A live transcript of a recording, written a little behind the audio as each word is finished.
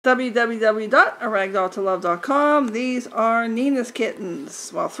www.aragdolltolove.com. These are Nina's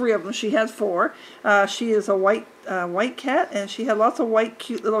kittens. Well, 3 of them. She has 4. She is a white cat, and she had lots of white,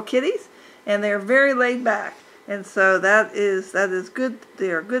 cute little kitties, and they're very laid back. And so that is good.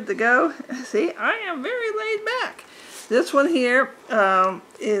 They are good to go. See, I am very laid back. This one here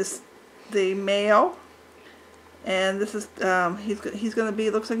is the male, and this is he's going to be.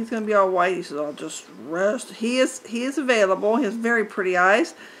 Looks like he's going to be all white. He says, "I'll just rest." He is available. He has very pretty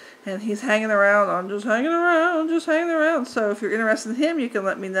eyes, and he's hanging around. I'm just hanging around, just hanging around. So if you're interested in him, you can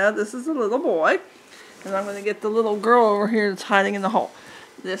let me know. This is the little boy, and I'm going to get the little girl over here that's hiding in the hole.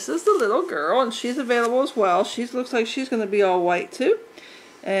 This is the little girl, and she's available as well. She looks like she's going to be all white too.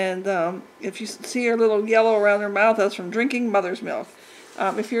 And if you see her little yellow around her mouth, that's from drinking mother's milk.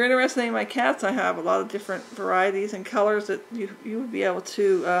 If you're interested in my cats, I have a lot of different varieties and colors that you would be able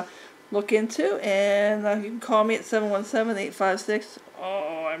to look into. And you can call me at 717-856.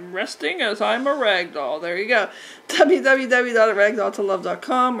 Oh, I'm resting as I'm a ragdoll. There you go.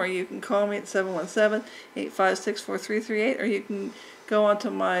 www.ragdolltolove.com, or you can call me at 717-856-4338, or you can go onto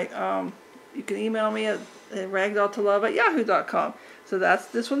my, you can email me at ragdolltolove@yahoo.com. So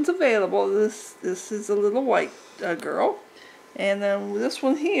this one's available. This is a little white girl. And then this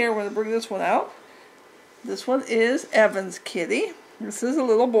one here, we're going to bring this one out. This one is Evan's kitty. This is a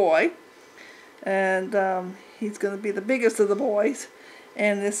little boy. And he's going to be the biggest of the boys.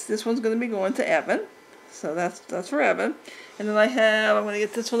 And this one's going to be going to Evan. So that's for Evan. And then I'm going to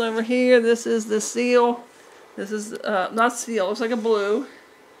get this one over here. This is the seal. This is, not seal, looks like a blue.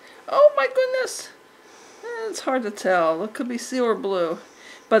 Oh my goodness. It's hard to tell. It could be seal or blue.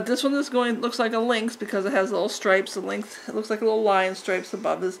 But this one looks like a lynx because it has little stripes. The lynx, it looks like a little lion stripes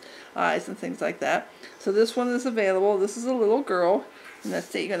above his eyes and things like that. So this one is available. This is a little girl. And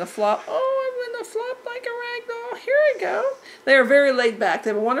that's it. You're going to flop. Oh, I'm going to flop like a ragdoll. Here we go. They are very laid back. They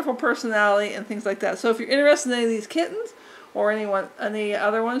have a wonderful personality and things like that. So if you're interested in any of these kittens or any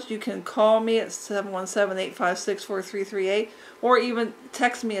other ones, you can call me at 717-856-4338 or even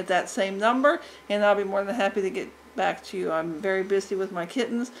text me at that same number, and I'll be more than happy to get back to you. I'm very busy with my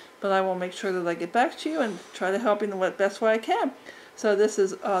kittens, but I will make sure that I get back to you and try to help you in the best way I can. So these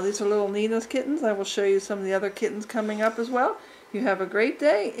are little Nina's kittens. I will show you some of the other kittens coming up as well. You have a great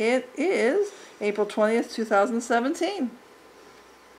day. It is April 20th, 2017.